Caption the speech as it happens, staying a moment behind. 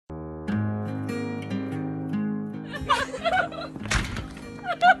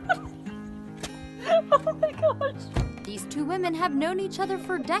Oh my gosh. These two women have known each other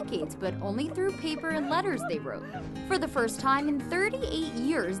for decades, but only through paper and letters they wrote. For the first time in 38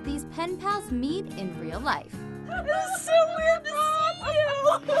 years, these pen pals meet in real life. This is so weird to see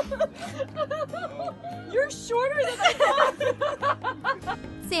you. You're shorter than I thought.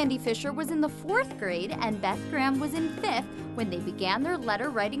 Sandy Fisher was in the 4th grade and Beth Graham was in 5th when they began their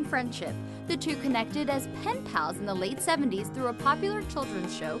letter-writing friendship. The two connected as pen pals in the late 70s through a popular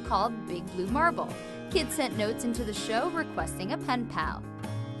children's show called Big Blue Marble. Kids sent notes into the show requesting a pen pal.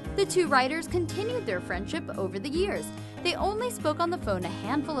 The two writers continued their friendship over the years. They only spoke on the phone a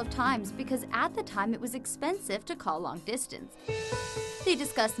handful of times because at the time it was expensive to call long distance. They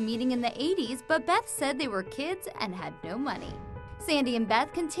discussed meeting in the 80s, but Beth said they were kids and had no money. Sandy and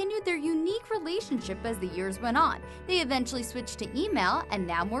Beth continued their unique relationship as the years went on. They eventually switched to email and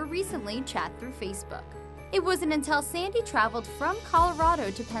now more recently chat through Facebook. It wasn't until Sandy traveled from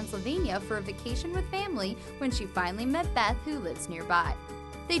Colorado to Pennsylvania for a vacation with family when she finally met Beth, who lives nearby.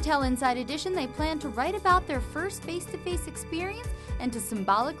 They tell Inside Edition they plan to write about their first face-to-face experience and to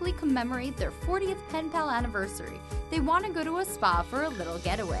symbolically commemorate their 40th pen pal anniversary. They want to go to a spa for a little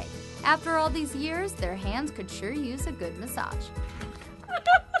getaway. After all these years, their hands could sure use a good massage.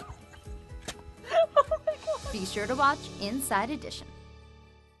 Oh my God. Be sure to watch Inside Edition.